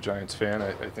grew up a Giants fan.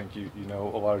 I think you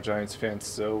know a lot of Giants fans.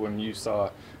 So when you saw,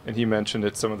 and he mentioned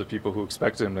it, some of the people who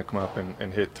expected him to come up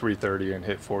and hit 330 and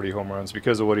hit 40 home runs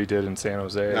because of what he did in San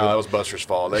Jose. No, that was Buster's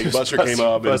fault. Buster came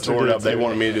up and tore it up. They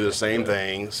wanted me to do the same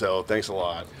thing, so thanks a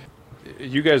lot.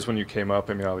 You guys, when you came up,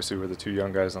 I mean, obviously we're the two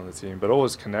young guys on the team, but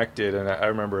always connected. And I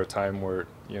remember a time where,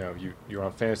 you were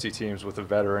on fantasy teams with a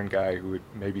veteran guy who would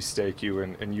maybe stake you,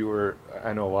 and you were,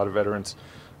 I know a lot of veterans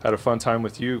had a fun time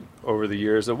with you over the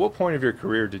years. At what point of your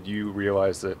career did you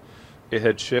realize that it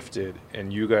had shifted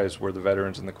and you guys were the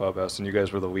veterans in the clubhouse and you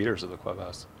guys were the leaders of the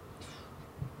clubhouse?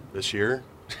 This year?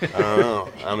 I don't know.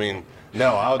 I mean,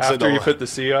 no, I would say after you put the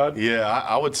C on? Yeah,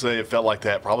 I would say it felt like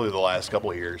that probably the last couple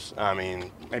of years. I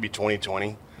mean, maybe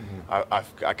 2020. I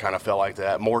kind of felt like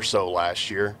that, more so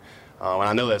last year. And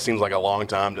I know that seems like a long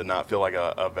time to not feel like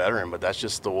a veteran, but that's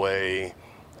just the way,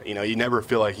 you know, you never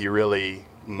feel like you really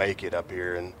make it up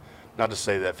here. And not to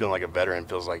say that feeling like a veteran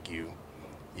feels like you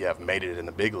have made it in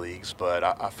the big leagues, but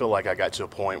I feel like I got to a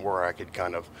point where I could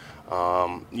kind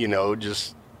of, you know,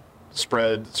 just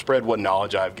spread what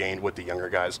knowledge I've gained with the younger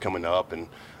guys coming up and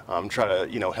try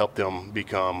to, you know, help them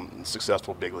become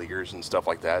successful big leaguers and stuff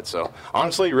like that. So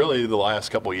honestly, really the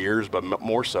last couple of years, but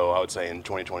more so I would say in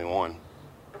 2021.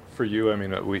 For you, I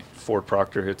mean, Ford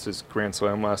Proctor hits his grand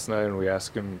slam last night, and we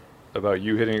asked him about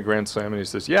you hitting a grand slam, and he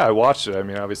says, yeah, I watched it. I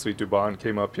mean, obviously Dubon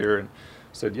came up here and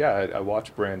said, yeah, I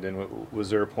watched Brandon. Was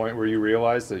there a point where you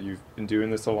realized that you've been doing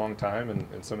this a long time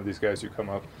and some of these guys who come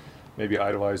up maybe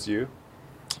idolize you?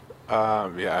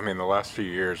 Yeah, I mean, the last few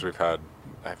years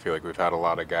I feel like we've had a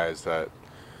lot of guys that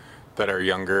are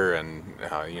younger and,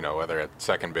 you know, whether at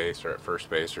second base or at first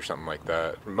base or something like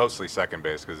that, mostly second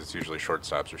base because it's usually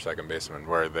shortstops or second basemen,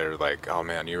 where they're like, oh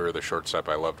man, you were the shortstop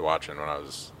I loved watching when I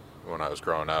was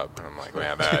growing up. And I'm like,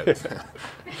 man, that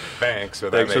thanks,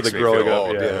 but that makes me feel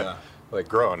old. Yeah. Like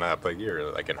growing up, like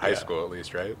you're like in high school at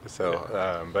least, right?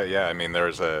 So, but yeah, I mean, there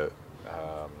was I'm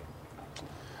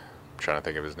trying to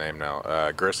think of his name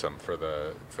now. Grissom for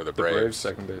the Braves.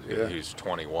 Second base. Yeah. He's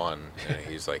 21, and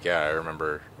he's like, yeah, I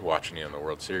remember watching you in the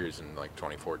World Series in like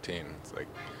 2014. It's like,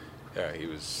 yeah, he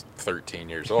was 13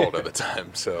 years old at the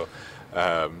time. So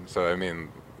I mean,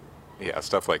 yeah,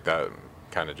 stuff like that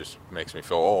kind of just makes me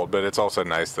feel old. But it's also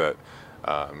nice that,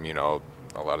 you know,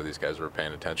 a lot of these guys were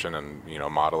paying attention and, you know,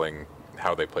 modeling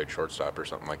how they played shortstop or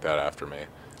something like that after me.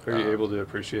 Are you able to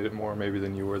appreciate it more maybe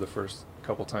than you were the first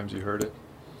couple times you heard it?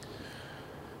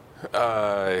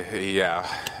 Yeah.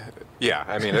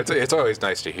 I mean, it's always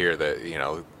nice to hear that, you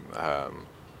know,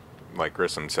 like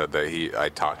Grissom said that I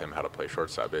taught him how to play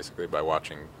shortstop basically by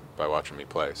watching me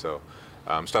play. So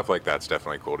stuff like that's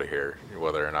definitely cool to hear,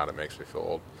 whether or not it makes me feel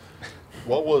old.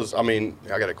 I mean,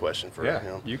 I got a question for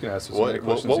you. You can ask us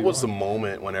what was the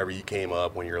moment whenever you came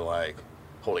up when you're like,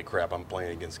 holy crap, I'm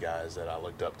playing against guys that I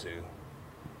looked up to?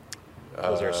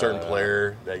 Was there a certain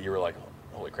player that you were like,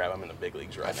 holy crap, I'm in the big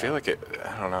leagues right now? I feel like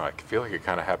I don't know, I feel like it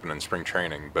kind of happened in spring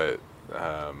training, but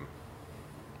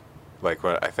like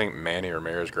what I think Manny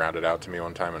Ramirez grounded out to me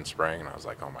one time in spring, and I was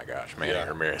like, oh my gosh, Manny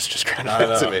Ramirez just grounded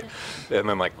out to me. And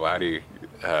then like Vladdy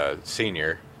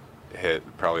Sr. hit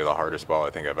probably the hardest ball I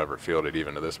think I've ever fielded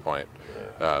even to this point.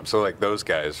 So like those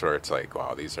guys where it's like,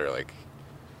 wow, these are like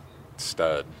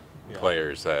stud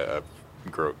players that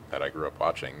I grew up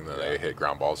watching, that they hit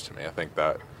ground balls to me. I think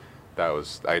that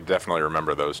was, I definitely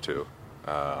remember those two.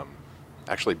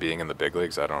 Actually being in the big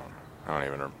leagues, I don't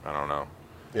know.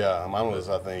 Yeah, mine was,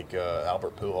 I think,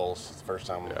 Albert Pujols, the first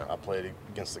time I played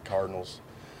against the Cardinals.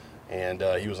 And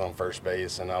he was on first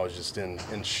base, and I was just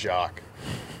in shock.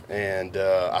 And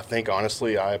I think,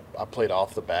 honestly, I played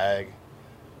off the bag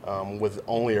with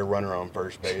only a runner on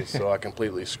first base, so I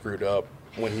completely screwed up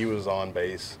when he was on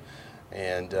base.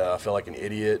 And I felt like an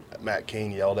idiot. Matt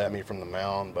Cain yelled at me from the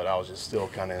mound, but I was just still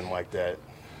kind of in like that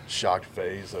shocked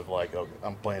phase of like, oh,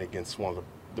 I'm playing against one of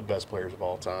the best players of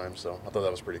all time. So I thought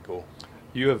that was pretty cool.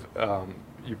 You have,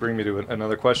 you bring me to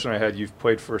another question I had. You've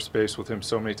played first base with him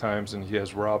so many times, and he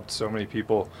has robbed so many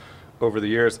people over the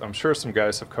years. I'm sure some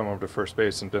guys have come over to first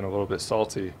base and been a little bit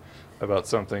salty about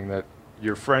something that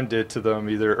your friend did to them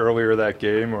either earlier that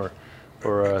game or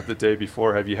the day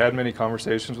before. Have you had many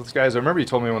conversations with guys? I remember you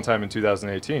told me one time in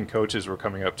 2018, coaches were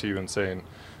coming up to you and saying,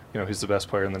 you know, he's the best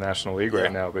player in the National League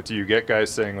right now. But do you get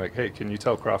guys saying like, hey, can you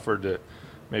tell Crawford to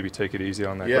maybe take it easy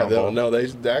on that ground ball? No,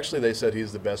 they said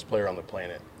he's the best player on the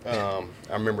planet. I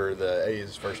remember the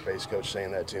A's first base coach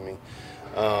saying that to me.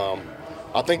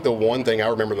 I think the one thing I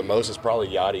remember the most is probably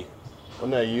Yachty.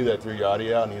 Wasn't that you that threw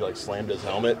Yachty out and he like slammed his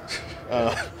helmet?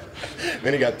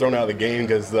 Then he got thrown out of the game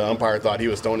because the umpire thought he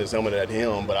was throwing his helmet at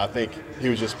him, but I think he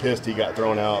was just pissed he got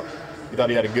thrown out. He thought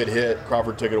he had a good hit.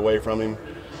 Crawford took it away from him,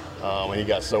 and he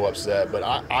got so upset. But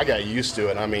I got used to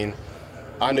it. I mean,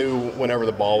 I knew whenever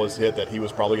the ball was hit that he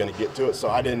was probably going to get to it, so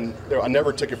I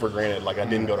never took it for granted. Like I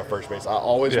didn't go to first base. I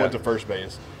always went to first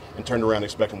base and turned around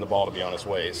expecting the ball to be on its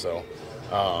way. So,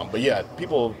 but yeah,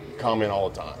 people comment all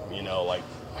the time. You know, like,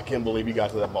 I can't believe you got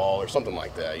to that ball or something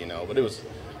like that. You know, but it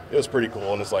was pretty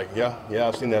cool. And it's like, yeah,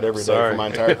 I've seen that every day for my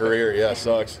entire career. Yeah, it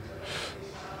sucks.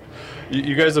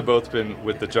 You guys have both been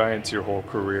with the Giants your whole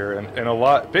career, and a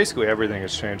lot, basically everything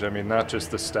has changed. I mean, not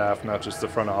just the staff, not just the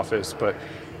front office, but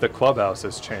the clubhouse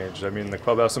has changed. I mean, the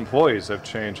clubhouse employees have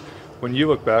changed. When you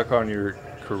look back on your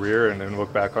career and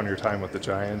look back on your time with the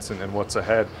Giants and what's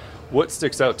ahead, what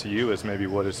sticks out to you as maybe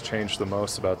what has changed the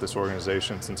most about this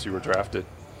organization since you were drafted?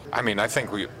 I mean, I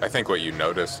think what you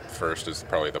noticed first is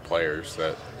probably the players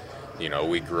that, you know,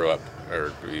 we grew up,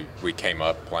 or we came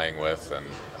up playing with, and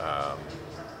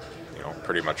you know,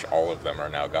 pretty much all of them are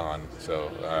now gone.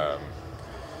 So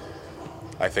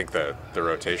I think that the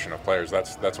rotation of players,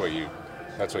 that's what you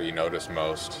notice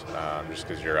most, just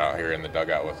because you're out here in the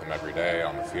dugout with them every day,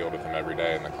 on the field with them every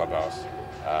day, in the clubhouse,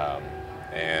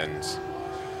 and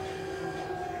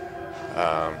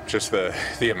just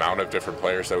the amount of different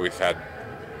players that we've had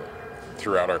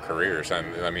throughout our careers. And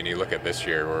I mean, you look at this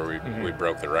year where we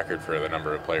broke the record for the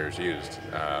number of players used,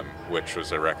 which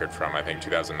was a record from, I think,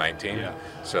 2019. Yeah.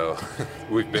 So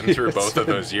we've been through both of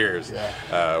those years,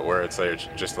 where it's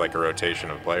just like a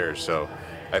rotation of players. So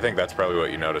I think that's probably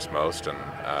what you notice most, and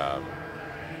I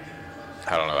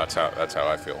don't know. That's how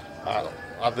I feel.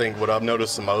 I think what I've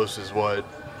noticed the most is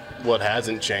what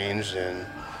hasn't changed, and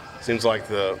it seems like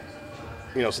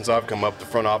since I've come up, the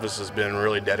front office has been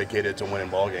really dedicated to winning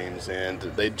ball games, and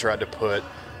they tried to put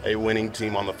a winning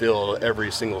team on the field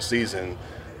every single season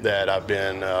that I've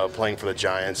been playing for the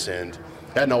Giants, and it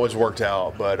hadn't always worked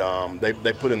out, but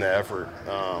they put in the effort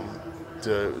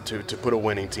to put a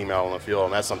winning team out on the field,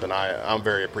 and that's something I'm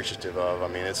very appreciative of. I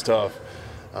mean, it's tough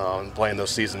playing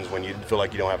those seasons when you feel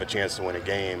like you don't have a chance to win a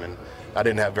game, and I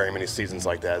didn't have very many seasons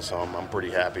like that, so I'm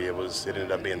pretty happy it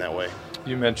ended up being that way.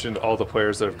 You mentioned all the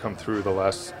players that have come through the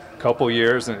last couple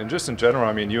years, and just in general,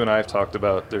 I mean, you and I have talked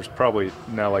about there's probably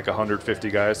now like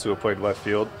 150 guys who have played left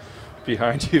field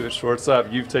behind you at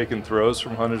shortstop. You've taken throws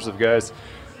from hundreds of guys,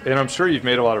 and I'm sure you've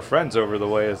made a lot of friends over the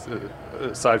way,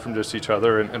 aside from just each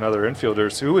other and other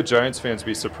infielders. Who would Giants fans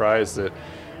be surprised that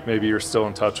maybe you're still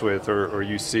in touch with or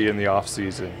you see in the off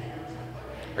season?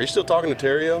 Are you still talking to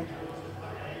Terrio?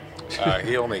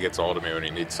 He only gets hold of me when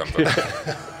he needs something.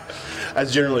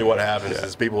 That's generally what happens.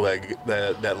 Is people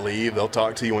that leave, they'll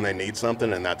talk to you when they need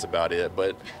something, and that's about it.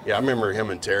 But yeah, I remember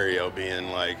him and Terrio being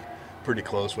like pretty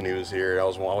close when he was here. I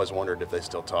always wondered if they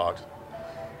still talked.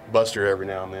 Buster every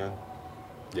now and then.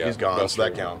 Yeah, he's gone, Buster, so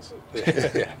that counts.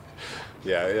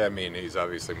 Yeah. I mean, he's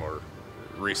obviously more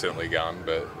recently gone,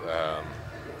 but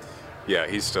yeah,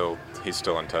 he's still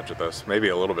in touch with us. Maybe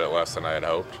a little bit less than I had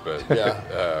hoped, but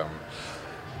yeah.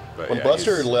 When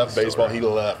Buster left baseball, he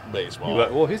left baseball.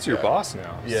 Well, he's your boss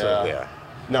now. Yeah. So. Yeah.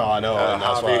 No, I know. And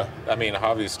that's why. I mean,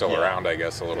 Javi's still around, I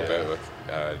guess, a little bit with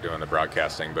doing the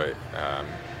broadcasting, but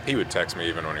he would text me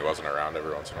even when he wasn't around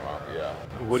every once in a while. Yeah.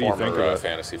 What do you think about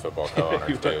fantasy football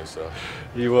co-owner too? So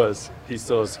he was. He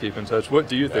still has to keep in touch. What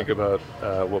do you think about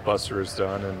what Buster has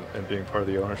done and being part of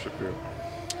the ownership group?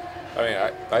 I mean,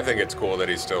 I think it's cool that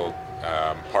he's still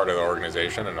part of the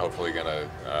organization and hopefully going to,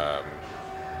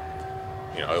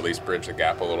 at least bridge the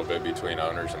gap a little bit between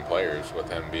owners and players,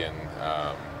 with him being,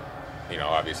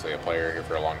 obviously a player here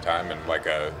for a long time and like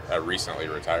a recently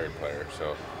retired player.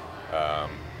 So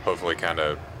hopefully kind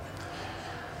of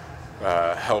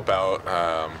help out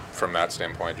from that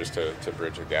standpoint, just to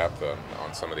bridge the gap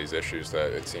on some of these issues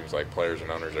that it seems like players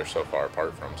and owners are so far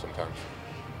apart from sometimes.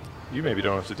 You maybe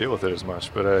don't have to deal with it as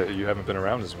much, but you haven't been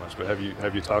around as much. But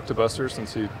have you talked to Buster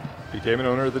since he became an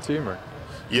owner of the team, or?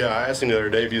 Yeah, I asked him the other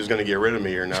day if he was going to get rid of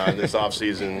me or not this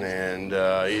offseason, and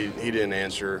he didn't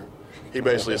answer. He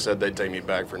basically said they'd take me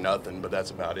back for nothing, but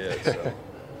that's about it. So,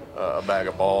 a bag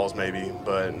of balls maybe,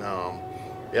 but I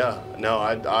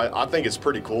think it's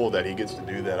pretty cool that he gets to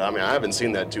do that. I mean, I haven't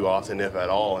seen that too often, if at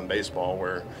all, in baseball,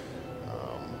 where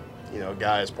a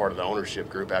guy is part of the ownership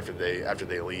group after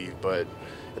they leave. But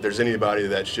if there's anybody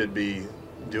that should be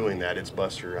doing that, it's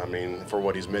Buster. I mean, for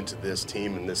what he's meant to this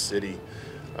team and this city.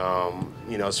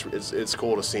 It's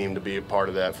cool to see him to be a part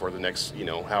of that for the next,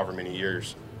 however many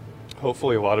years.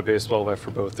 Hopefully a lot of baseball left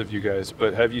for both of you guys,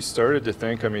 but have you started to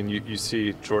think, I mean, you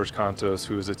see George Contos,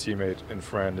 who is a teammate and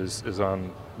friend, is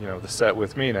on, the set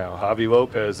with me now. Javi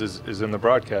Lopez is in the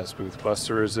broadcast booth.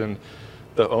 Buster is in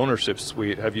the ownership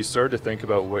suite. Have you started to think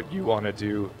about what you want to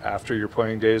do after your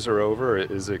playing days are over?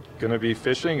 Is it going to be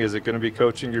fishing? Is it going to be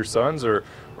coaching your sons, or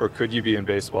could you be in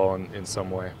baseball in some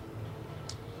way?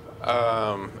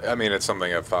 I mean, it's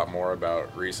something I've thought more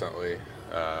about recently,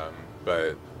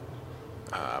 but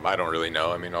I don't really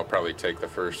know. I mean, I'll probably take the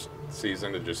first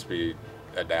season to just be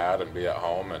a dad and be at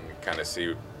home and kind of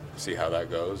see how that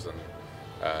goes, and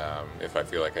if I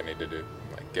feel like I need to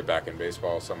get back in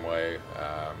baseball some way,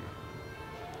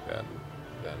 then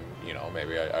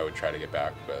maybe I would try to get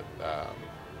back. But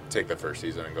take the first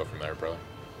season and go from there, probably.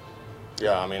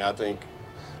 Yeah, I mean, I think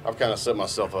I've kind of set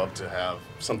myself up to have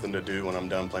something to do when I'm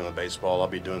done playing with baseball. I'll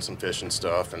be doing some fishing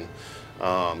stuff and,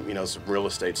 some real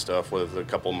estate stuff with a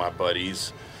couple of my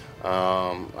buddies.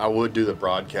 I would do the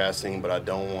broadcasting, but I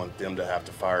don't want them to have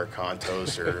to fire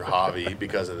Contos or Javi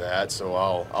because of that. So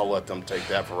I'll let them take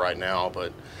that for right now.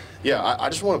 But yeah, I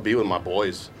just want to be with my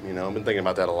boys. I've been thinking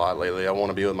about that a lot lately. I want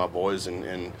to be with my boys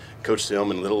and coach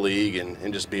them in Little League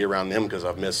and just be around them because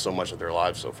I've missed so much of their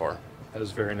lives so far. That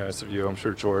is very nice of you. I'm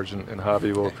sure George and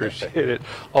Javi will appreciate it.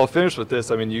 I'll finish with this.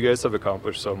 I mean, you guys have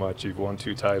accomplished so much. You've won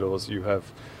 2 titles. You have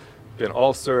been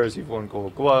All-Stars. You've won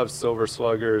Gold Gloves, Silver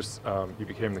Sluggers. You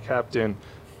became the captain,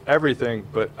 everything.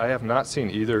 But I have not seen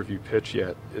either of you pitch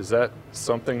yet. Is that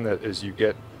something that as you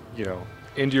get,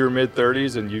 into your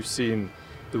mid-30s and you've seen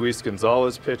Luis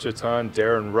Gonzalez pitch a ton,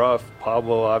 Darren Ruff,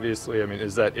 Pablo, obviously. I mean,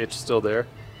 is that itch still there?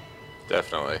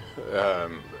 Definitely.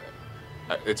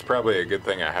 It's probably a good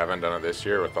thing I haven't done it this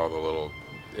year with all the little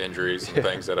injuries and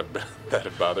things that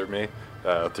have bothered me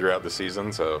throughout the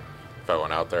season. So if I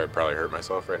went out there, I'd probably hurt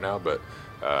myself right now. But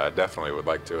I definitely would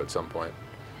like to at some point.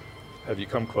 Have you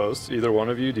come close? Either one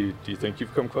of you? Do you think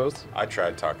you've come close? I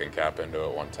tried talking Cap into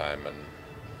it one time, and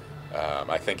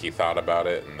I think he thought about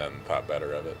it and then thought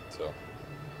better of it. So.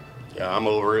 Yeah, I'm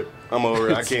over it.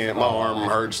 I can't. My arm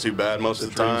hurts too bad most of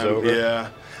the time. Over. Yeah.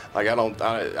 Like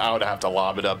I would have to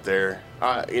lob it up there.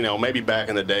 Maybe back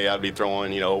in the day I'd be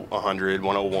throwing, 100,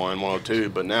 101, 102,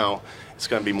 but now it's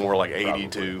going to be more like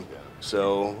 82. Yeah.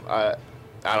 So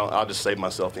I'll just save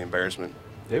myself the embarrassment.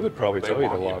 They would probably tell you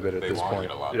to lob it at this point.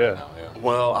 Yeah.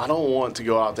 Well, I don't want to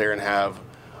go out there and have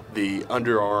the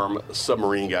underarm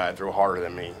submarine guy throw harder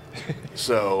than me.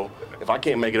 So if I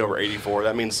can't make it over 84,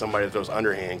 that means somebody that throws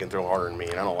underhand can throw harder than me,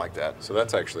 and I don't like that. So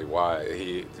that's actually why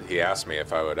he asked me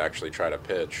if I would actually try to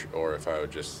pitch or if I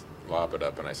would just lob it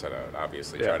up, and I said I would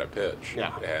obviously try to pitch.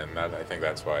 Yeah. And I think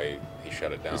that's why he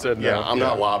shut it down. He said no. I'm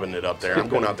not lobbing it up there. I'm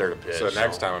going out there to pitch. So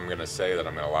next time I'm going to say that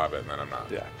I'm going to lob it, and then I'm not.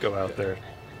 Yeah, go out there.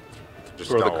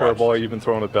 Just throw the curveball you've been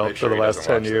throwing a belt for the last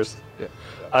 10 years. Yeah.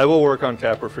 I will work on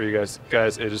Capper for you guys.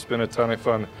 Guys, it has been a ton of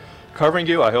fun covering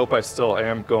you. I hope I still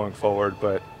am going forward,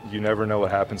 but you never know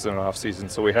what happens in an off season.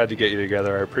 So we had to get you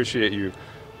together. I appreciate you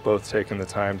both taking the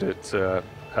time to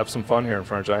have some fun here in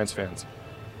front of Giants fans.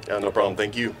 Yeah, no problem.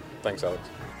 Thank you. Thanks, Alex.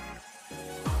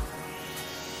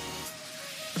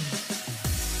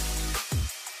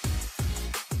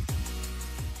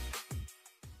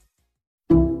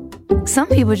 Some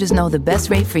people just know the best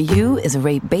rate for you is a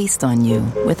rate based on you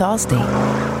with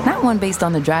Allstate. Not one based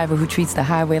on the driver who treats the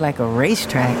highway like a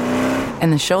racetrack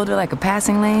and the shoulder like a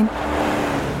passing lane.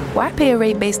 Why pay a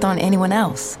rate based on anyone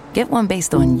else? Get one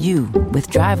based on you with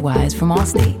DriveWise from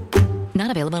Allstate. Not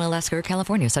available in Alaska or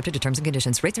California, subject to terms and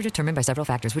conditions. Rates are determined by several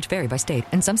factors, which vary by state.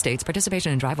 In some states,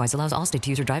 participation in DriveWise allows Allstate to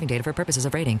use your driving data for purposes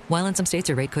of rating. While in some states,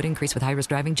 your rate could increase with high-risk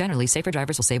driving. Generally, safer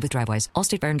drivers will save with DriveWise.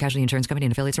 Allstate Fire and Casualty Insurance Company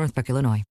and affiliates, Northbrook, Illinois.